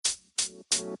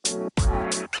Hey,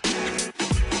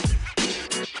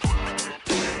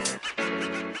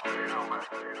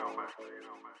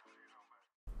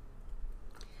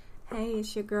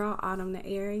 it's your girl Autumn the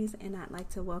Aries, and I'd like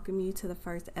to welcome you to the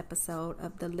first episode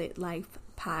of the Lit Life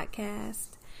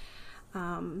podcast.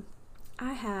 I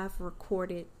have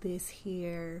recorded this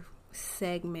here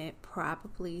segment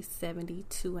probably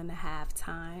 72 and a half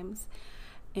times,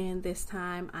 and this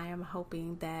time I am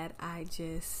hoping that I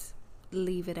just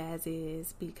leave it as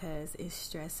is because it's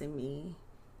stressing me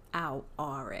out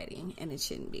already, and it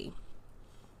shouldn't be.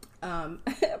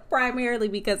 Primarily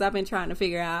because I've been trying to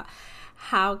figure out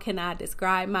how can I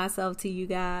describe myself to you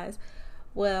guys.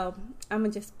 Well, I'm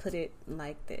gonna just put it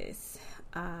like this.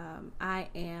 I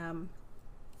am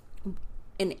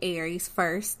an Aries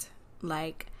first.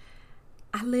 Like,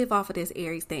 I live off of this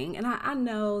Aries thing, and I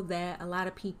know that a lot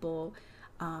of people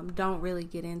don't really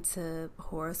get into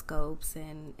horoscopes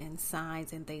and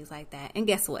signs and things like that. And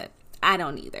guess what? I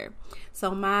don't either. So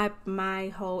my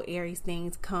whole Aries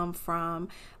things come from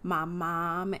my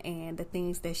mom and the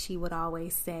things that she would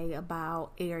always say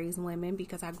about Aries women,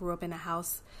 because I grew up in a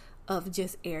house of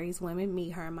just Aries women,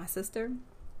 me, her, and my sister.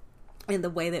 And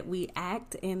the way that we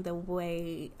act and the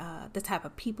way, the type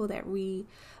of people that we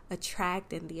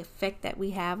attract and the effect that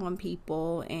we have on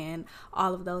people and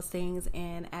all of those things.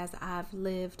 And as I've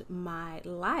lived my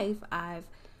life, I've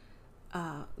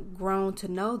grown to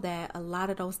know that a lot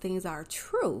of those things are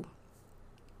true.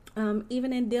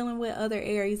 Even in dealing with other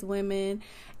Aries women,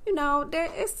 you know,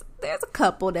 there's a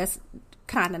couple that's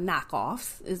kind of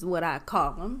knockoffs, is what I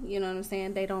call them. You know what I'm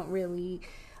saying? They don't really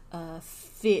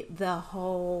fit the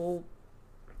whole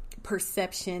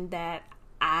perception that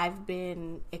I've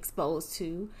been exposed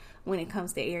to when it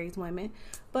comes to Aries women.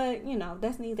 But, you know,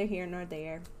 that's neither here nor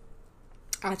there.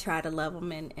 I try to love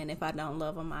them, and if I don't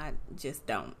love them, I just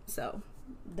don't. So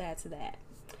that's that.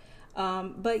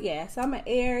 But yeah, so I'm an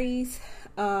Aries.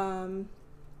 I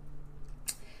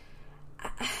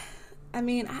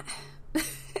mean,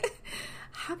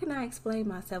 how can I explain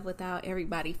myself without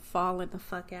everybody falling the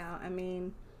fuck out? I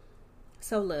mean,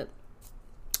 so look,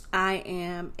 I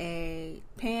am a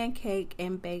pancake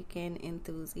and bacon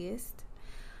enthusiast.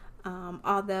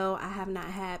 Although I have not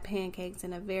had pancakes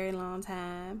in a very long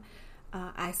time,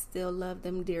 I still love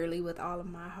them dearly with all of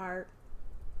my heart.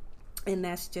 And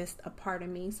that's just a part of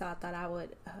me. So I thought I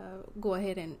would go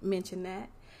ahead and mention that.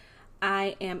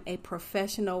 I am a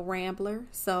professional rambler.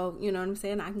 So, you know what I'm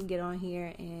saying? I can get on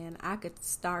here and I could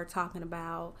start talking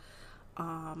about,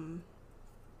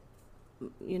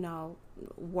 you know,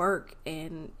 work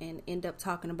and end up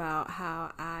talking about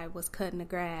how I was cutting the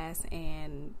grass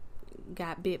and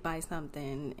got bit by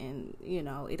something, and you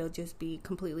know, it'll just be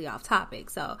completely off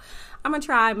topic. So I'm gonna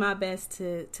try my best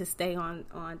to stay on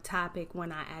topic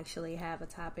when I actually have a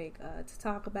topic to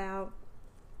talk about.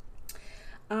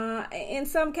 In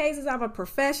some cases, I'm a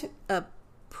perfectionist.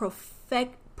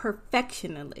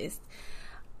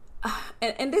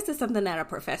 And this is something that a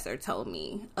professor told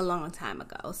me a long time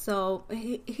ago. So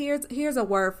here's a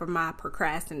word for my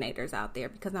procrastinators out there,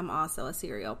 because I'm also a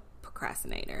serial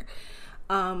procrastinator.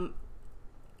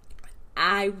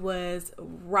 I was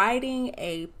writing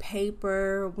a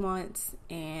paper once,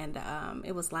 and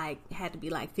it was had to be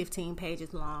 15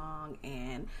 pages long,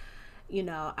 and you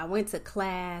know, I went to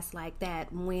class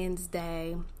that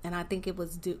Wednesday, and I think it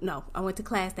was I went to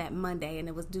class that Monday, and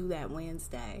it was due that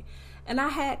Wednesday, and I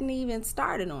hadn't even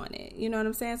started on it. You know what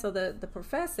I'm saying? So the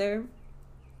professor,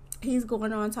 he's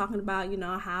going on talking about, you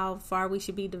know, how far we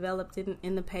should be developed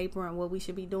in the paper and what we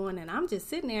should be doing. And I'm just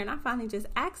sitting there, and I finally just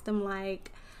asked him, I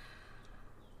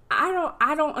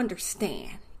don't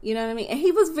understand. You know what I mean? And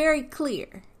he was very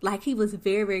clear. He was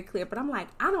very, very clear. But I'm like,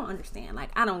 I don't understand.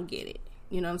 I don't get it.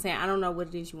 You know what I'm saying? I don't know what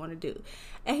it is you want to do.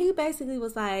 And he basically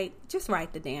was like, just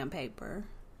write the damn paper.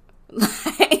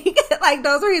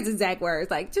 Those were his exact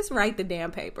words. Just write the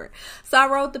damn paper. So I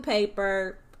wrote the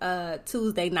paper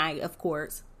Tuesday night, of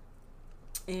course,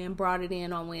 and brought it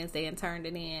in on Wednesday and turned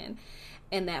it in.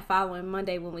 And that following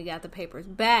Monday, when we got the papers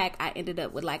back, I ended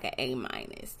up with an A-.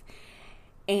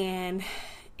 And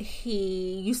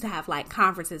he used to have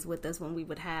conferences with us when we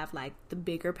would have the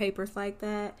bigger papers like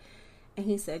that. And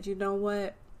he said, you know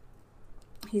what?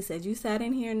 He said, you sat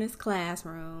in here in this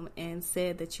classroom and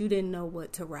said that you didn't know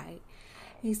what to write.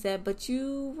 He said, but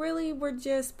you really were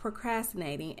just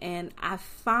procrastinating. And I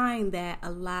find that a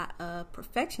lot of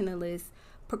perfectionists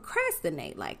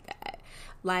procrastinate like that.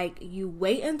 You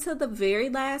wait until the very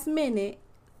last minute,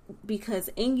 because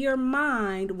in your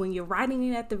mind, when you're writing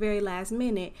it at the very last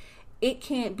minute, it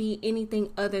can't be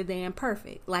anything other than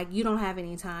perfect. Like, you don't have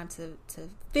any time to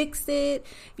fix it.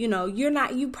 You know,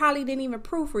 you probably didn't even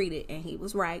proofread it. And he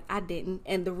was right. I didn't.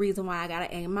 And the reason why I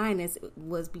got an A-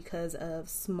 was because of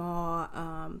small,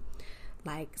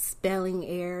 like spelling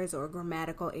errors or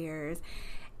grammatical errors.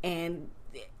 And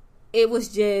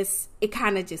it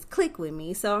kind of just clicked with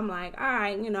me. So I'm like, all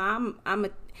right, you know,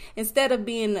 instead of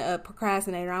being a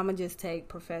procrastinator, I'm gonna just take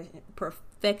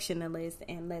perfectionist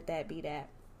and let that be that.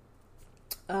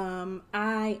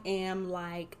 I am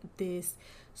like this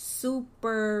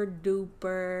super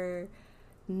duper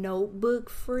notebook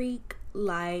freak.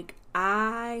 Like,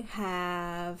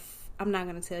 I'm not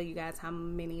going to tell you guys how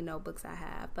many notebooks I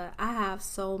have, but I have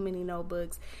so many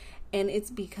notebooks, and it's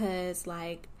because,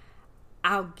 like,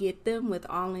 I'll get them with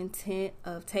all intent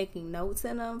of taking notes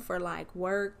in them for like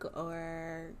work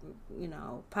or, you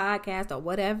know, podcast or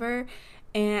whatever.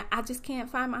 And I just can't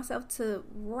find myself to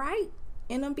write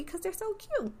in them because they're so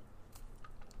cute.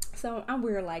 So I'm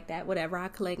weird like that. Whatever. I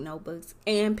collect notebooks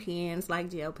and pens,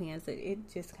 like gel pens.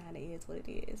 It just kind of is what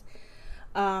it is.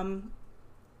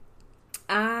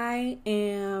 I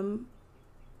am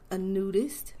a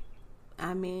nudist.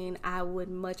 I mean, I would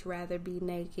much rather be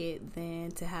naked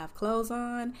than to have clothes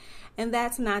on. And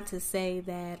that's not to say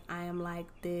that I am like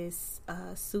this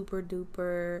super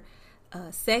duper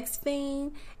sex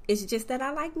fiend. It's just that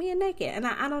I like being naked. And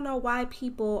I don't know why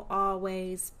people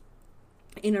always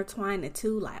intertwine the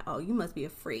two, like, oh, you must be a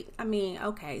freak. I mean,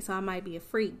 okay, so I might be a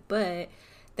freak, but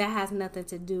that has nothing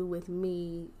to do with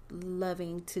me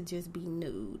loving to just be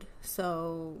nude.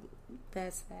 So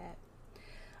that's that.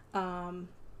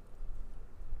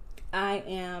 I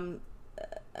am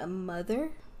a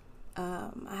mother.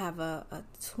 I have a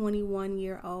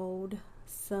 21-year-old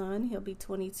son. He'll be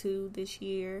 22 this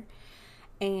year.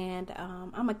 And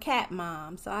I'm a cat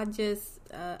mom. So I just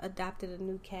adopted a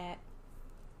new cat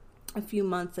a few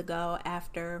months ago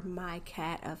after my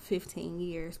cat of 15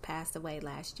 years passed away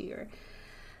last year.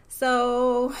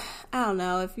 So I don't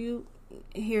know, if you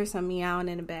hear some meowing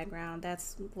in the background,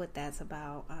 that's what that's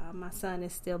about. My son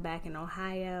is still back in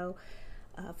Ohio.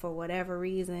 For whatever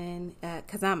reason,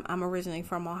 because I'm originally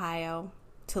from Ohio,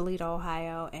 Toledo,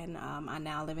 Ohio, and I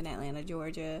now live in Atlanta,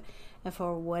 Georgia. And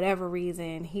for whatever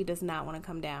reason, he does not want to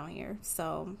come down here.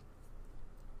 So,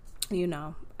 you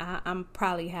know, I'm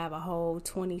probably have a whole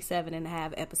 27 and a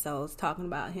half episodes talking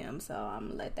about him. So I'm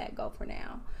going to let that go for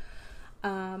now.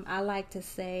 I like to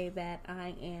say that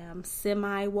I am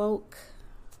semi-woke.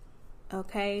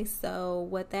 Okay, so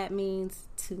what that means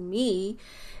to me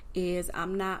is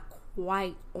I'm not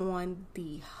quite on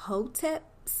the Hotep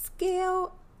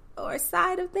scale or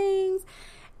side of things,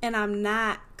 and I'm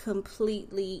not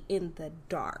completely in the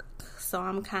dark. So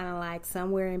I'm kind of like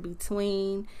somewhere in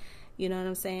between. You know what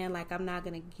I'm saying? Like, I'm not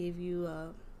gonna give you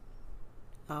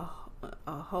a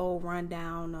whole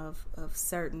rundown of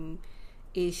certain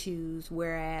issues,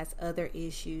 whereas other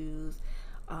issues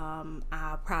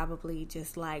I'll probably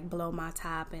just like blow my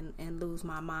top and lose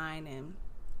my mind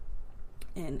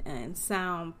and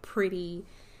sound pretty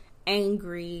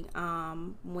angry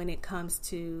when it comes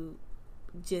to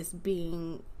just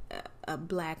being a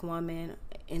black woman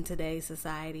in today's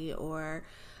society, or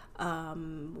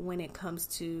when it comes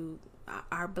to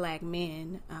our black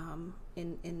men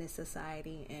in this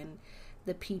society, and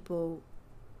the people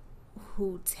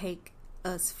who take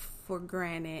us for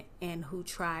granted and who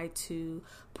try to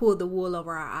pull the wool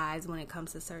over our eyes when it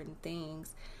comes to certain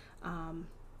things.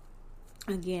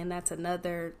 Again, that's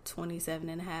another 27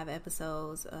 and a half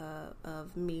episodes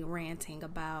of me ranting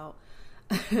about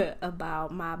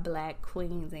about my black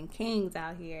queens and kings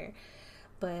out here.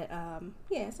 But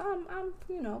yeah, so I'm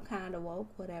you know, kind of woke,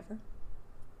 whatever.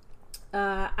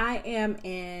 I am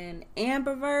an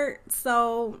ambivert,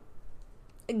 so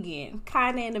again,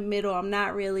 kind of in the middle. I'm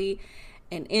not really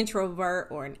an introvert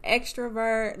or an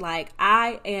extrovert. Like,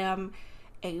 I am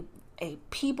a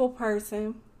people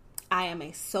person. I am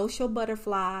a social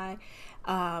butterfly.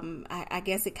 I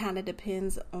guess it kind of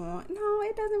depends on, no,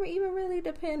 it doesn't even really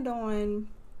depend on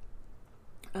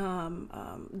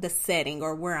the setting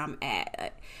or where I'm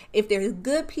at. If there's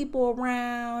good people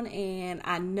around and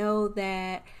I know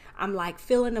that I'm like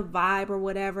feeling a vibe or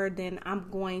whatever, then I'm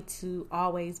going to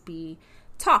always be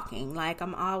talking. Like,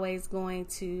 I'm always going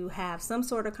to have some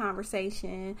sort of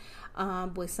conversation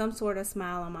with some sort of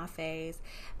smile on my face.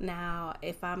 Now,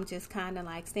 if I'm just kind of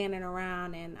like standing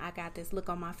around and I got this look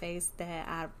on my face that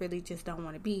I really just don't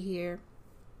want to be here,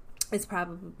 it's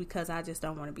probably because I just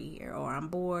don't want to be here, or I'm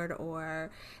bored, or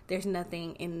there's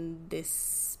nothing in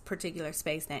this particular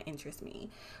space that interests me.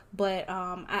 But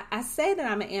I say that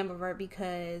I'm an ambivert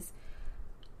because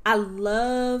I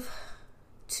love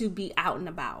to be out and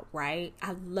about, right?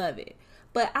 I love it.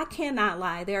 But I cannot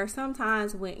lie. There are some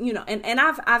times when, you know, and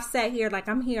I've sat here, like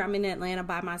I'm in Atlanta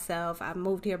by myself. I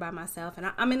moved here by myself,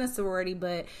 and I'm in a sorority,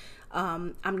 but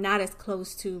I'm not as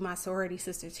close to my sorority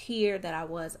sisters here that I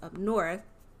was up north.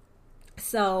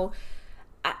 So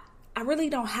I really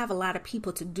don't have a lot of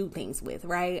people to do things with,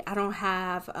 right? I don't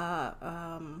have,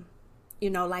 you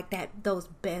know, like those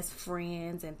best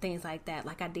friends and things like that,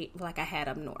 like I had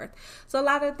up north. So a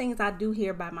lot of things I do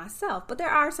here by myself, but there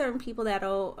are certain people that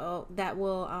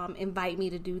will invite me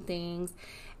to do things,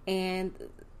 and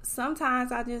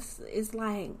sometimes it's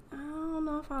like, I don't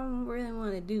know if I really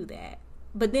want to do that.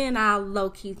 But then I'll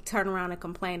low-key turn around and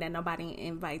complain that nobody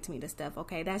invites me to stuff.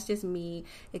 Okay, that's just me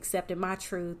accepting my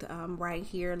truth right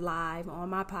here live on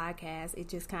my podcast. It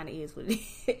just kind of is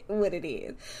what it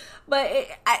is. But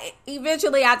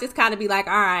eventually I just kind of be like,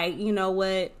 all right, you know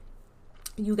what?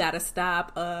 You got to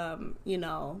stop, you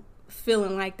know,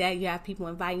 feeling like that. You have people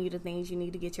inviting you to things. You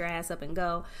need to get your ass up and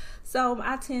go. So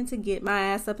I tend to get my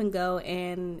ass up and go,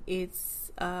 and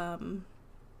it's...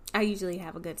 I usually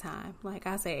have a good time. Like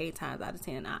I say, 8 times out of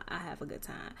 10, I have a good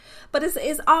time. But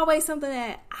it's always something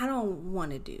that I don't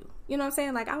want to do. You know what I'm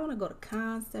saying? Like I want to go to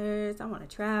concerts. I want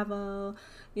to travel.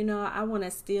 You know, I want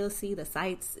to still see the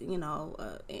sights, you know,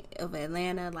 of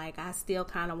Atlanta. Like I still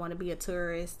kind of want to be a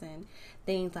tourist and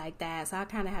things like that. So I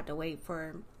kind of have to wait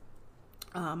for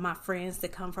my friends to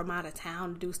come from out of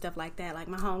town to do stuff like that. Like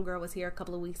my homegirl was here a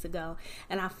couple of weeks ago,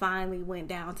 and I finally went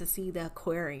down to see the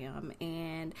aquarium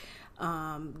and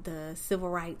the Civil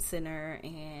Rights Center,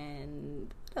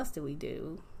 and what else did we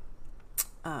do?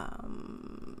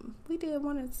 We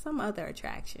did some other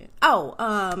attraction.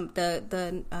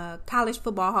 The College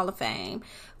Football Hall of Fame,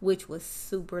 which was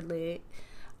super lit.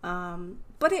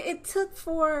 But it took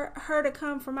for her to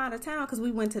come from out of town, because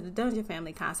we went to the Dungeon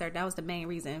Family concert. That was the main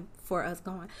reason for us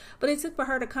going. But it took for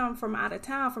her to come from out of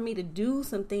town for me to do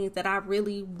some things that I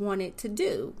really wanted to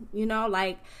do, you know,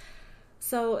 like,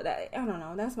 so I don't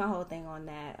know. That's my whole thing on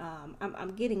that.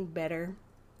 I'm getting better.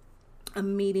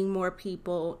 I'm meeting more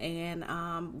people, and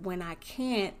when I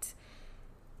can't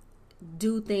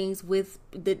do things with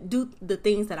the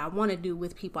things that I want to do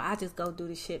with people, I just go do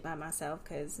the shit by myself,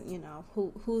 because you know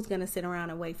who's gonna sit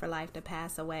around and wait for life to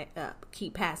pass away,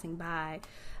 keep passing by,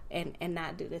 and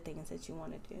not do the things that you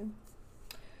want to do.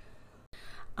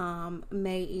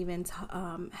 May even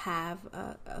have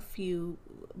a few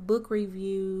book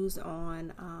reviews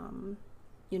on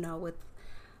you know, with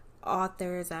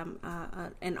authors. I'm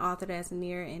an author that's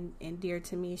near and dear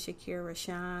to me, Shakira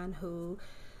Rashan, who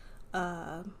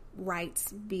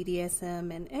writes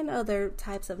BDSM and other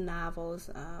types of novels,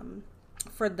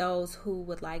 for those who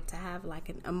would like to have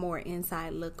like a more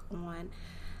inside look on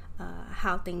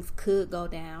how things could go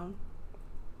down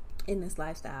in this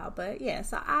lifestyle. But yeah,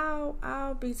 so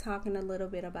I'll be talking a little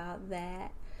bit about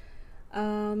that,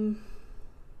 and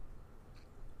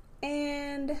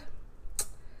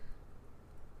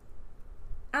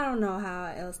I don't know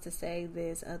how else to say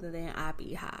this other than I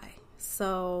be high.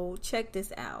 So check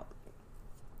this out.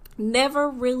 Never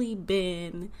really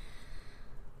been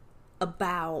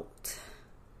about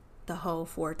the whole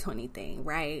 420 thing,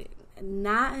 right?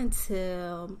 Not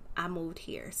until I moved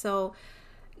here. So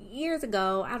years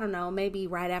ago, I don't know, maybe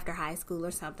right after high school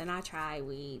or something, I tried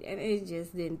weed, and it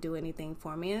just didn't do anything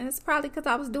for me. And it's probably because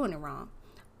I was doing it wrong.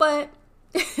 But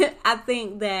I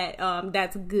think that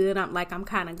that's good. I'm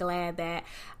kind of glad that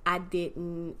I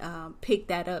didn't pick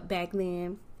that up back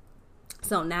then.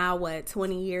 So now,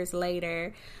 20 years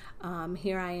later,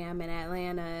 here I am in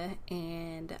Atlanta,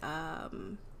 and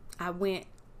I went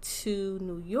to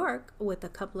New York with a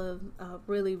couple of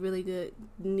really, really good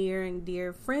near and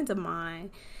dear friends of mine,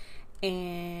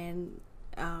 and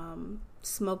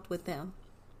smoked with them.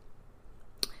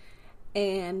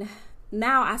 And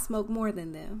now I smoke more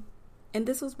than them. And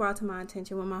this was brought to my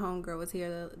attention when my homegirl was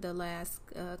here the last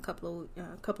couple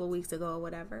of weeks ago or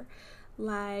whatever.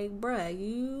 Like, bruh,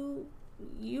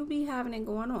 you be having it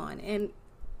going on. And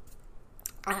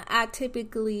I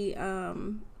typically,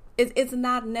 it's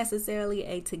not necessarily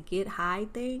a to get high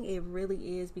thing. It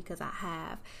really is because I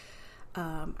have,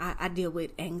 I deal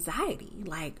with anxiety,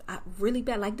 like really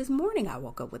bad. Like this morning I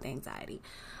woke up with anxiety.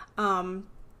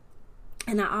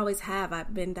 And I always have.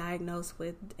 I've been diagnosed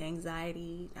with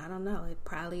anxiety. I don't know.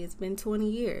 It's been 20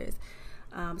 years.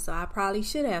 So I probably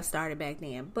should have started back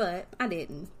then, but I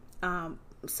didn't.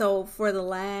 So for the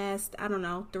last,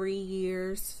 3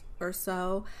 years or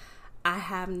so, I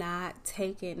have not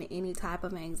taken any type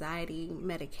of anxiety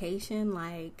medication,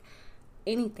 like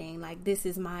anything. Like this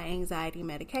is my anxiety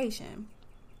medication.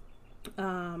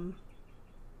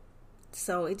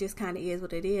 So it just kind of is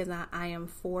what it is. I am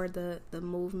for the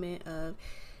movement of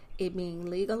it being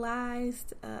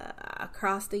legalized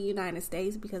across the United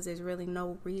States, because there's really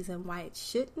no reason why it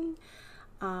shouldn't.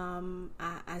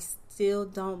 I still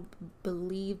don't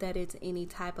believe that it's any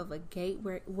type of a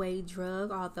gateway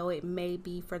drug, although it may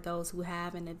be for those who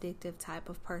have an addictive type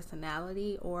of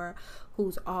personality or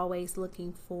who's always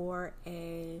looking for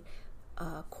a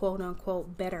quote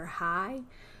unquote better high.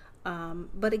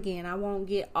 But again, I won't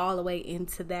get all the way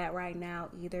into that right now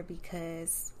either,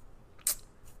 because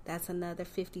that's another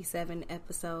 57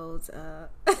 episodes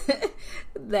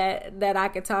that I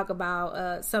could talk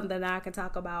about, something that I could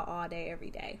talk about all day, every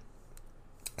day.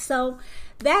 So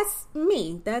that's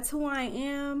me. That's who I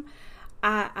am.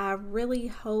 I really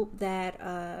hope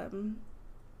that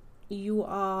you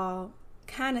all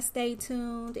kind of stay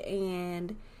tuned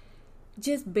and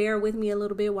just bear with me a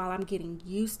little bit while I'm getting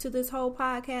used to this whole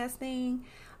podcast thing.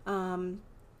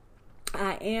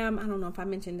 I don't know if I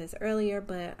mentioned this earlier,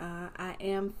 but I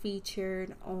am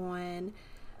featured on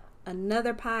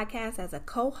another podcast as a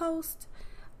co-host,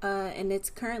 and it's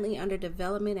currently under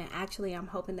development. And actually, I'm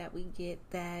hoping that we get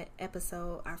that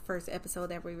episode, our first episode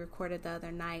that we recorded the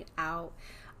other night, out.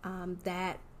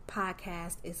 That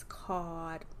podcast is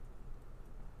called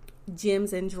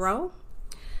Gems and Dro.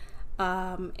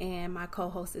 And my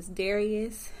co-host is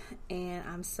Darius, and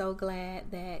I'm so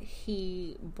glad that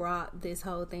he brought this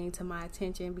whole thing to my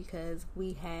attention, because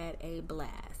we had a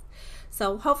blast.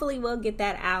 So hopefully we'll get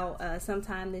that out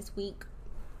sometime this week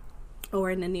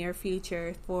or in the near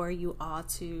future for you all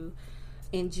to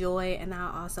enjoy. And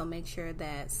I'll also make sure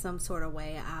that some sort of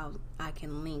way I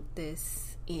can link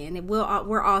this in.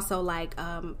 We're also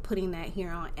putting that here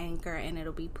on Anchor, and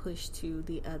it'll be pushed to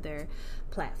the other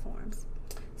platforms.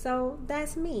 So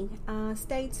that's me.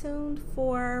 Stay tuned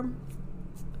for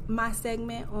my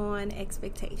segment on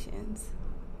expectations.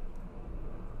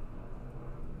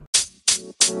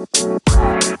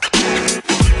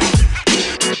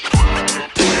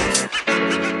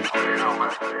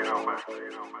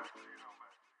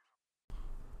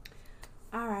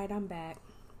 All right, I'm back.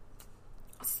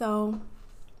 So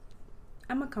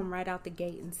I'm going to come right out the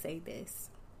gate and say this.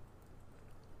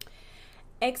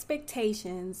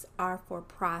 Expectations are for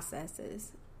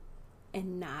processes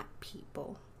and not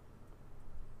people.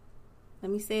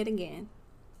 Let me say it again.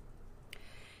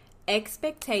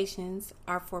 Expectations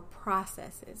are for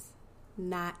processes,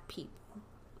 not people.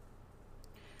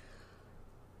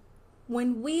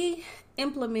 When we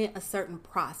implement a certain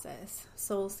process,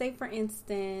 so say for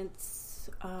instance,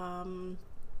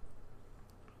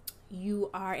 you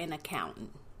are an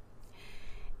accountant,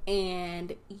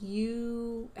 and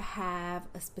you have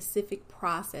a specific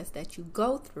process that you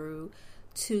go through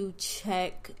to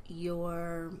check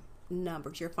your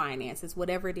numbers, your finances,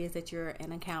 whatever it is that you're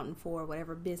an accountant for,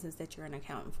 whatever business that you're an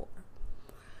accountant for.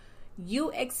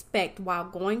 You expect, while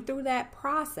going through that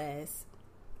process,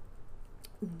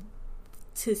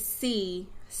 to see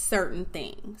certain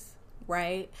things,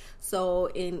 right? So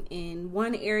in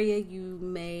one area, you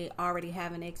may already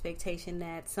have an expectation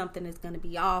that something is going to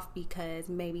be off because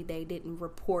maybe they didn't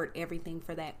report everything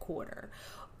for that quarter.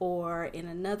 Or in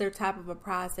another type of a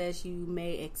process, you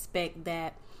may expect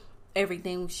that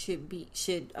everything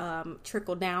should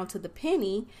trickle down to the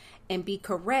penny and be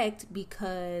correct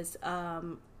because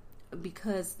of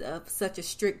such a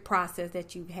strict process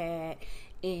that you've had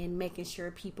in making sure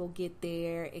people get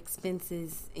their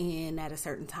expenses in at a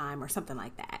certain time or something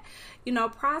like that.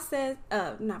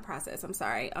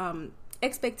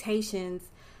 Expectations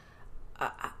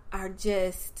are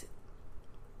just,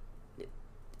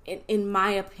 in my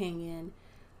opinion,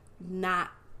 not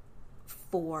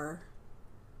for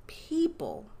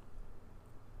people.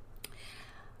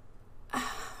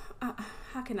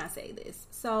 How can I say this?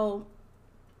 So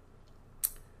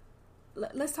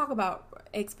let's talk about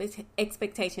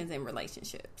expectations in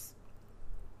relationships.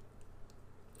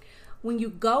 When you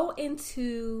go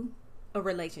into a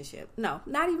relationship, no,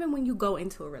 not even when you go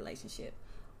into a relationship,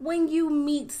 when you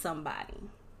meet somebody,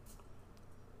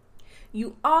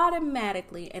 you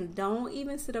automatically, and don't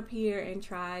even sit up here and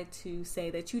try to say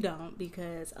that you don't,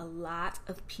 because a lot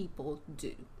of people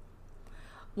do.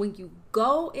 When you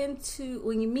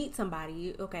meet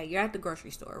somebody, okay, you're at the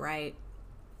grocery store, right?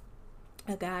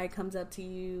 A guy comes up to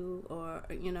you or,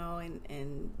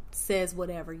 and says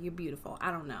whatever, you're beautiful,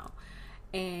 I don't know.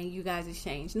 And you guys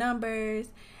exchange numbers.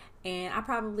 And I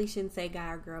probably shouldn't say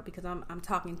guy or girl, because I'm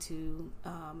talking to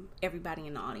everybody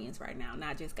in the audience right now,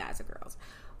 not just guys or girls.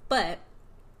 But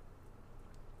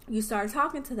you start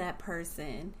talking to that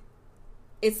person,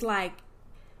 it's like,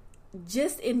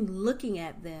 just in looking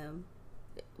at them,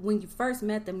 when you first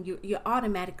met them, you're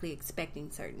automatically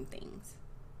expecting certain things.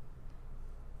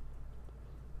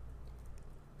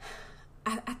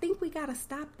 I think we got to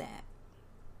stop that.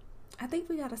 I think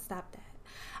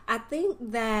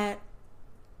that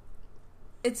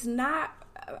it's not,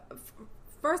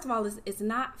 first of all, it's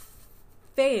not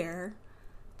fair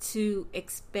to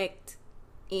expect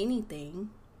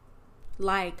anything.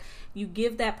 Like, you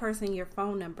give that person your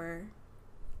phone number,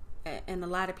 and a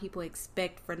lot of people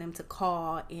expect for them to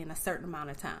call in a certain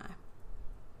amount of time.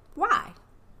 Why?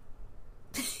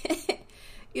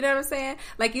 You know what I'm saying?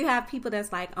 Like, you have people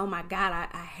that's like, oh my God,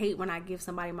 I hate when I give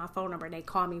somebody my phone number and they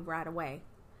call me right away.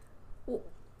 Well,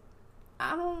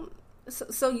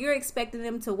 so you're expecting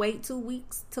them to wait 2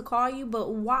 weeks to call you,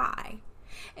 but why?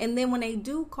 And then when they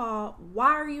do call,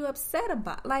 why are you upset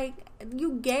about? Like,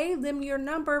 you gave them your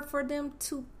number for them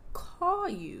to call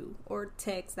you or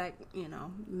text. Like, you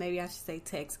know, maybe I should say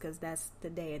text because that's the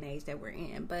day and age that we're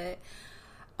in. But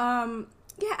yeah,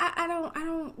 I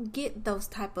don't get those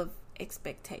type of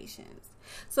expectations.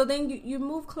 So then you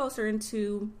move closer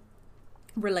into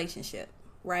relationship,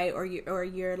 right? Or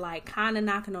you're like kind of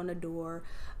knocking on the door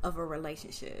of a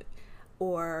relationship,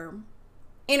 or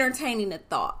entertaining the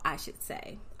thought, I should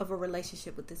say, of a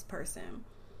relationship with this person.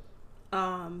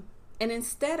 And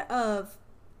instead of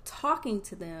talking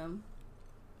to them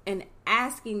and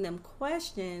asking them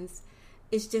questions,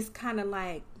 it's just kind of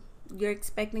like you're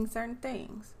expecting certain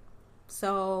things.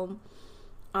 So,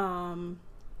 let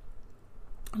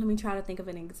me try to think of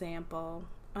an example.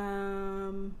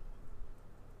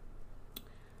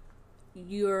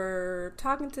 You're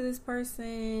talking to this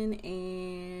person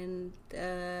and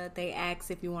they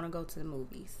ask if you want to go to the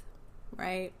movies,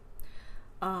 right?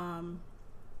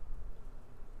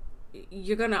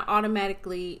 You're going to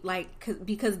automatically, like,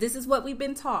 because this is what we've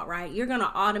been taught, right? You're going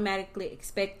to automatically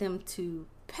expect them to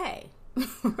pay,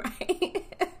 right?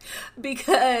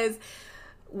 Because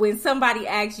when somebody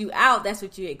asks you out, that's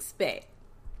what you expect.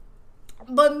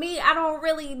 But me, I don't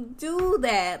really do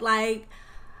that. Like,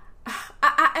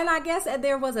 I guess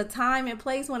there was a time and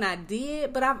place when I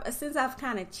did, but since I've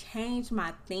kind of changed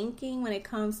my thinking when it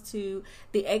comes to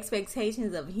the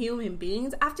expectations of human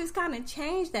beings, I've just kind of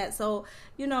changed that. So,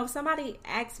 you know, if somebody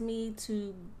asks me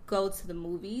to go to the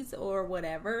movies or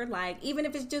whatever, like, even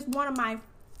if it's just one of my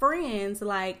friends,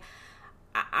 like,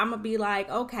 I'm gonna be like,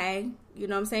 okay, you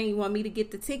know what I'm saying? You want me to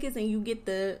get the tickets and you get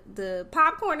the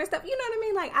popcorn and stuff. You know what I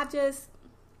mean? Like,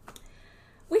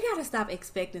 we gotta stop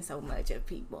expecting so much of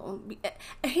people.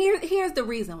 Here's the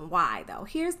reason why, though.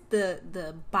 Here's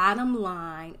the bottom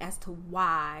line as to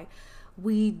why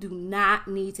we do not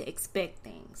need to expect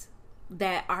things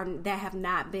that have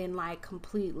not been like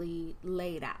completely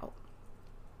laid out.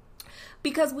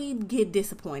 Because we get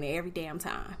disappointed every damn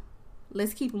time.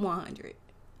 Let's keep it 100.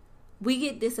 We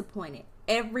get disappointed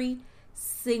every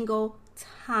single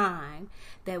time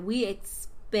that we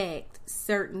expect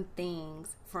certain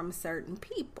things from certain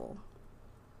people.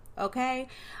 Okay?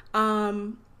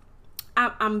 I'm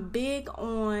big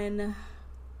on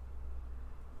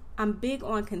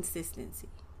consistency,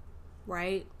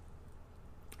 right?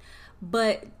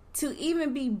 But to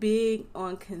even be big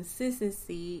on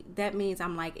consistency, that means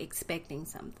I'm like expecting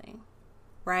something,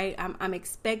 right? I'm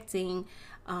expecting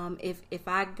if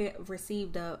I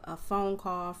received a phone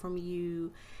call from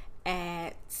you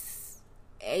at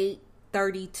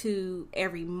 8:32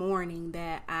 every morning,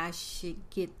 that I should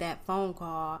get that phone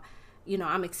call. You know,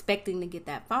 I'm expecting to get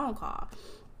that phone call.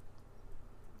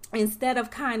 Instead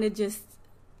of kind of just,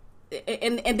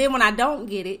 and then when I don't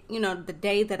get it, you know, the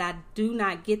day that I do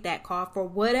not get that call for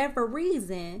whatever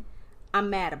reason, I'm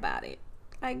mad about it.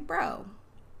 Like, bro,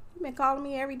 you've been calling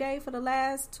me every day for the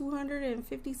last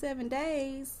 257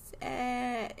 days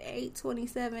at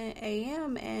 8:27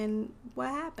 a.m. and what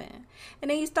happened? And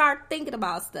then you start thinking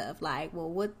about stuff like, well,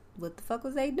 what the fuck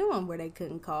was they doing where they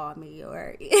couldn't call me?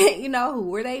 Or, you know, who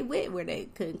were they with where they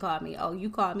couldn't call me? Oh, you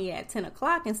called me at 10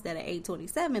 o'clock instead of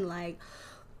 8:27. Like,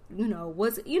 you know,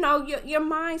 your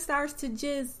mind starts to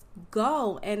just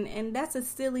go. And that's a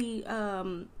silly,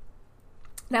 that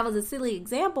was a silly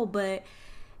example, but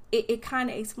it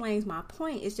kind of explains my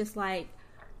point. It's just like,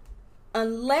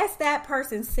 unless that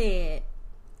person said,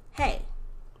 hey,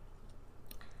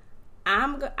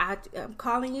 I'm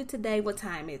calling you today. What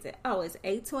time is it? Oh, it's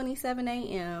 8:27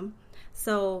 a.m.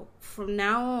 So from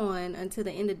now on until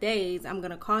the end of days, I'm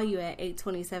going to call you at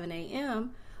 8:27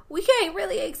 a.m. We can't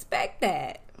really expect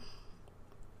that.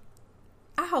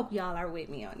 I hope y'all are with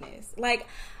me on this. Like,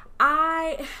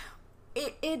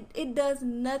 it does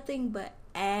nothing but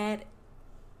add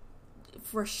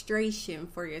frustration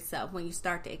for yourself when you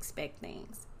start to expect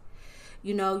things.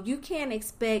 You know, you can't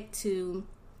expect to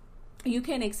You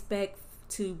can't expect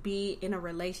to be in a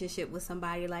relationship with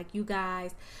somebody, like you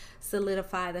guys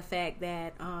solidify the fact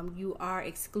that you are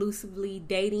exclusively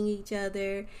dating each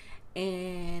other,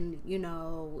 and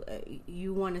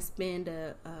you want to spend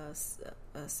a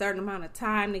certain amount of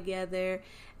time together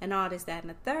and all this, that, and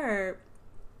the third.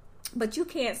 But you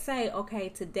can't say, okay,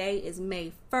 today is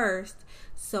May 1st,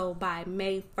 so by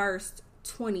May 1st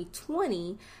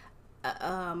 2020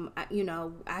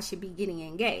 I should be getting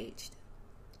engaged.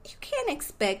 You can't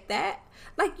expect that.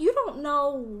 Like, you don't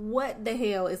know what the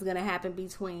hell is going to happen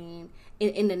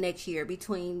in the next year,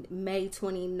 between May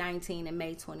 2019 and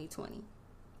May 2020.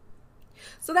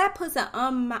 So that puts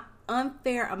an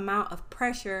unfair amount of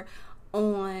pressure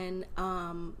on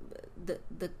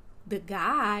the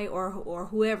guy or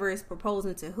whoever is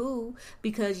proposing to who,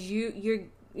 because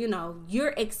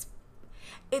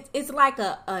it's like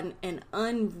an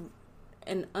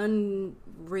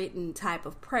unwritten type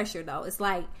of pressure, though. It's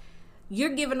like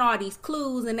you're giving all these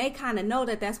clues and they kind of know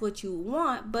that that's what you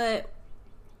want, but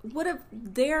what if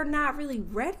they're not really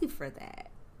ready for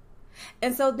that?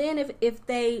 And so then if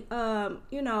they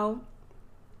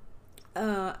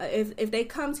if they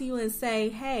come to you and say,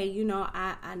 hey,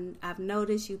 I've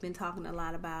noticed you've been talking a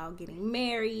lot about getting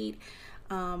married,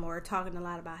 or talking a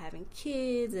lot about having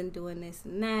kids and doing this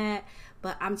and that,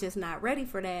 but I'm just not ready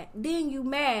for that. Then you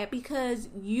mad because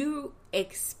you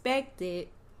expected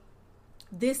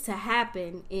this to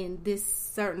happen in this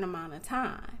certain amount of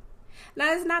time.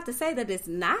 Now, it's not to say that it's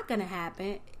not going to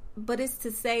happen, but it's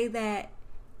to say that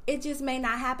it just may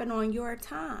not happen on your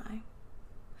time.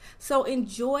 So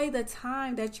enjoy the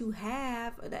time that you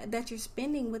have, that you're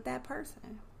spending with that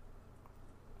person.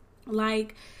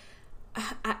 Like,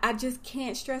 I just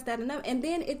can't stress that enough. And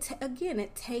then it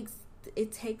takes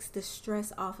the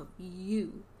stress off of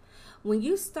you. When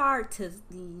you start to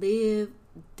live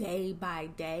day by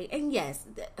day, and yes,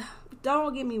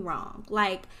 don't get me wrong,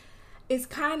 like, it's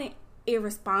kind of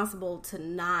irresponsible to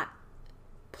not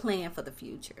plan for the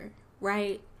future,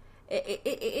 right?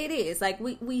 It is. Like,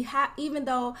 we have, even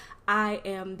though I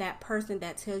am that person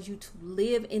that tells you to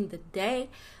live in the day,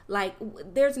 like,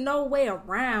 there's no way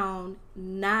around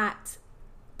not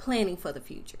planning for the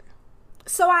future.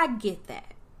 So I get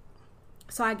that.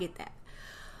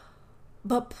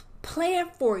 But plan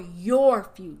for your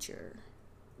future.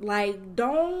 Like,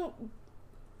 don't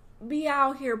be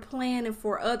out here planning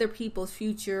for other people's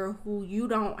future who you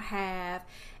don't have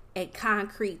a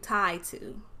concrete tie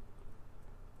to.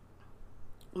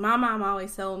 My mom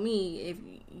always told me, if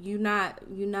you're not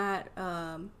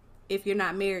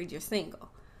married, you're single,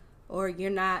 or you're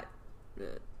not,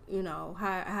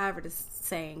 however the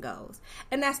saying goes.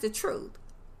 And that's the truth.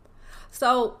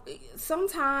 So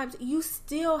sometimes you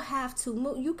still have to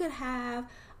move. You could have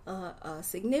a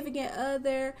significant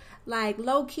other, like,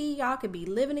 low key, y'all could be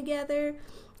living together,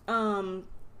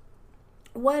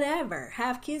 whatever,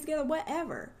 have kids together,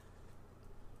 whatever.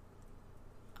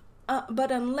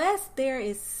 But unless there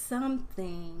is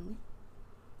something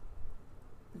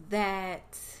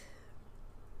that,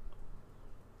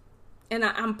 and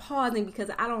I'm pausing because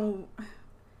I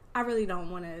really don't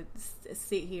want to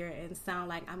sit here and sound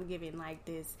like I'm giving like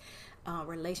this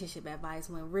relationship advice,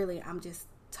 when really I'm just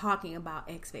talking about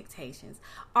expectations.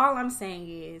 All I'm saying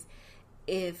is,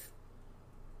 if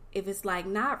it's like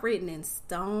not written in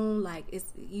stone, like,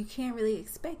 you can't really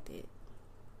expect it.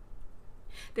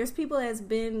 There's people that's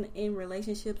been in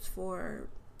relationships for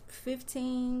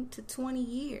 15 to 20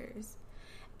 years.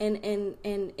 And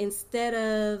instead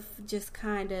of just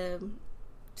kind of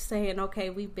saying, okay,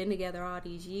 we've been together all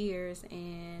these years,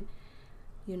 and,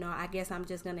 I guess I'm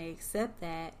just going to accept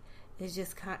that. It's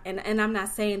just kind of, and I'm not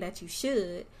saying that you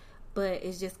should, but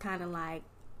it's just kind of like,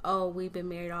 oh, we've been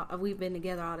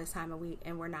together all this time,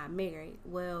 and we're not married.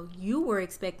 Well, you were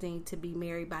expecting to be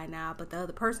married by now, but the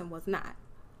other person was not.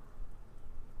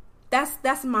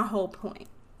 That's my whole point.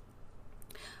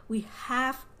 We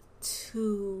have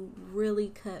to really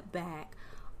cut back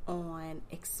on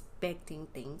expecting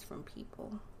things from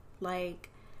people. Like,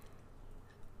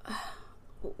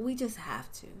 we just have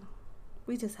to.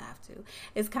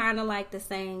 It's kind of like the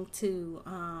saying too,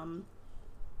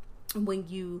 when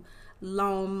you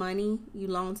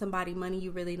loan somebody money,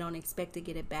 you really don't expect to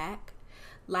get it back.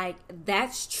 Like,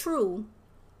 that's true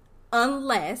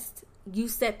unless you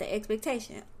set the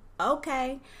expectation.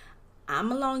 Okay, I'm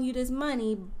gonna loan you this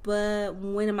money, but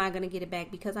when am I gonna get it back?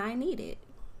 Because I need it.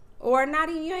 Or not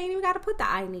even, you ain't even gotta put the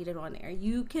I need it on there.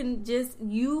 You can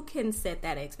set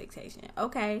that expectation.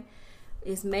 Okay,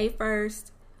 it's May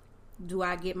 1st. Do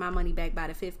I get my money back by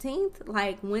the 15th?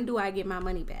 Like, when do I get my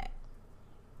money back?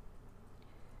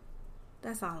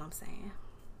 That's all I'm saying.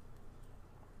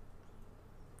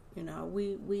 You know,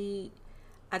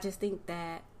 I just think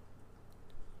that,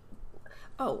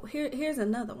 here's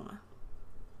another one.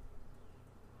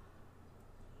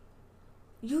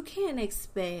 You can't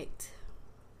expect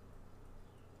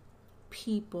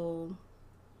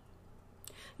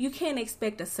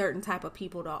a certain type of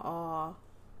people to all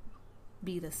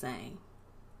be the same.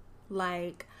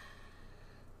 Like,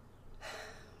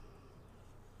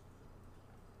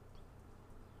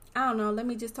 I don't know, let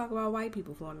me just talk about white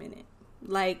people for a minute.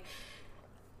 Like,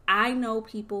 I know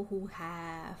people who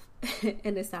have,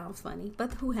 and it sounds funny,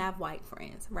 but who have white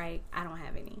friends, right? I don't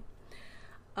have any.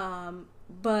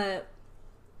 But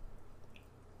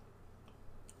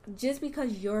just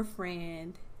because your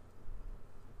friend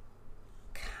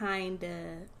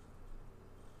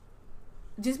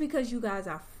just because you guys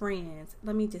are friends,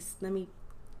 let me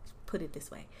put it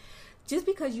this way. Just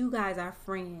because you guys are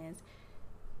friends,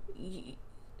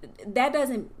 that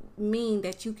doesn't mean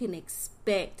that you can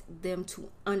expect them to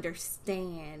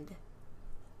understand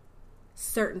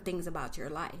certain things about your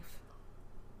life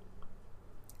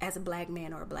as a black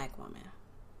man or a black woman.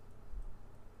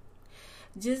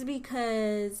 Just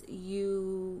because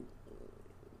you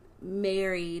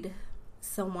married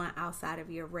someone outside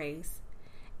of your race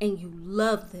and you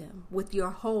love them with your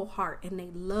whole heart and they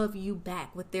love you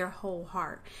back with their whole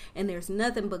heart and there's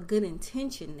nothing but good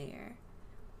intention there,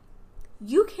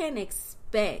 you can't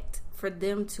expect for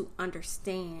them to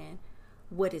understand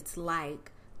what it's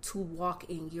like to walk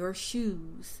in your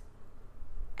shoes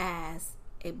as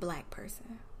a black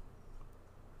person.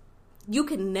 You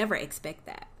can never expect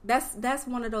that. That's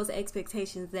one of those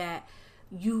expectations that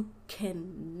you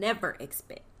can never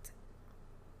expect.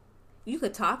 You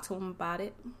could talk to them about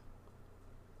it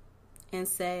and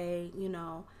say, you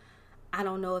know, I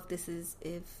don't know if this is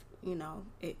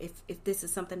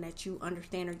something that you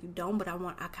understand or you don't, but I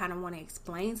kind of want to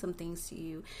explain some things to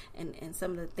you and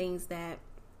some of the things that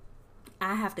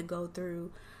I have to go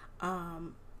through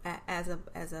as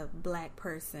a black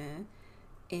person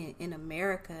in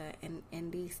America,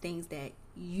 and these things that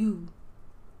you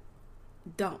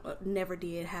never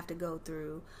did have to go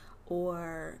through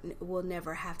or will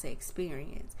never have to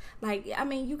experience. Like, I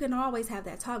mean, you can always have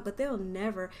that talk, but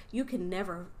you can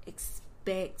never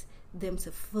expect them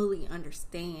to fully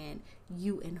understand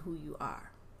you and who you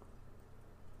are.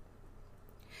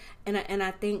 And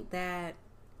I think that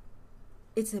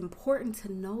it's important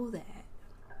to know that.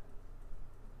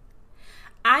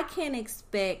 I can't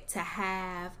expect to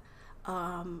have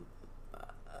a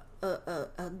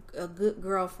good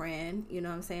girlfriend, you know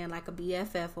what I'm saying, like a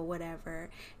BFF or whatever,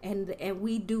 and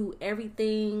we do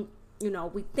everything, you know,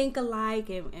 we think alike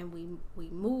and we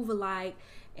move alike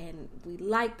and we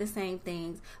like the same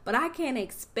things, but I can't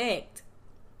expect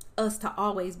us to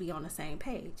always be on the same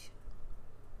page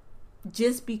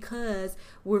just because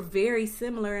we're very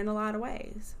similar in a lot of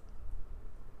ways.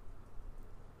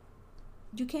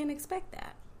 You can't expect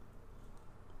that.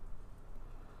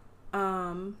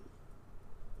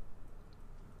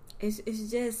 It's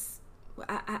just,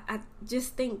 I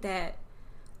just think that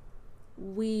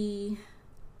we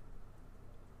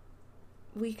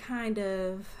kind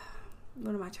of,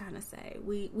 what am I trying to say?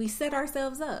 We set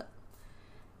ourselves up.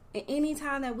 And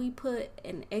anytime that we put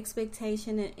an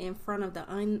expectation in front of the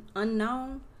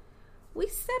unknown, we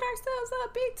set ourselves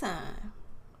up big time.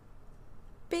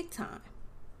 Big time.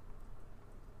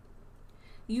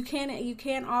 You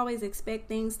can't always expect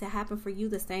things to happen for you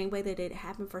the same way that it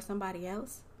happened for somebody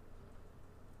else.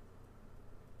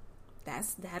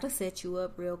 That'll set you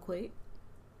up real quick.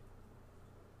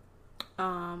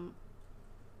 I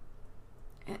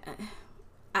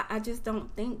just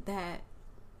don't think that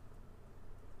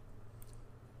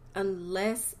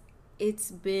unless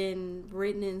it's been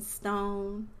written in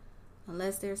stone,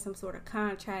 unless there's some sort of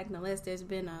contract, unless there's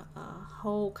been a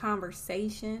whole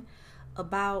conversation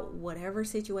about whatever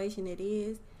situation it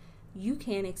is, you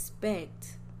can't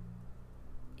expect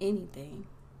anything.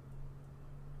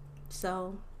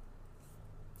 So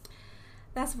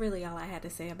that's really all I had to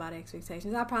say about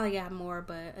expectations. I probably got more,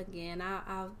 but again,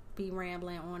 I'll be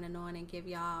rambling on and give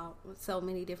y'all so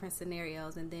many different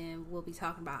scenarios, and then we'll be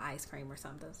talking about ice cream or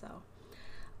something. So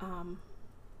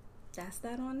that's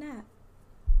that on that.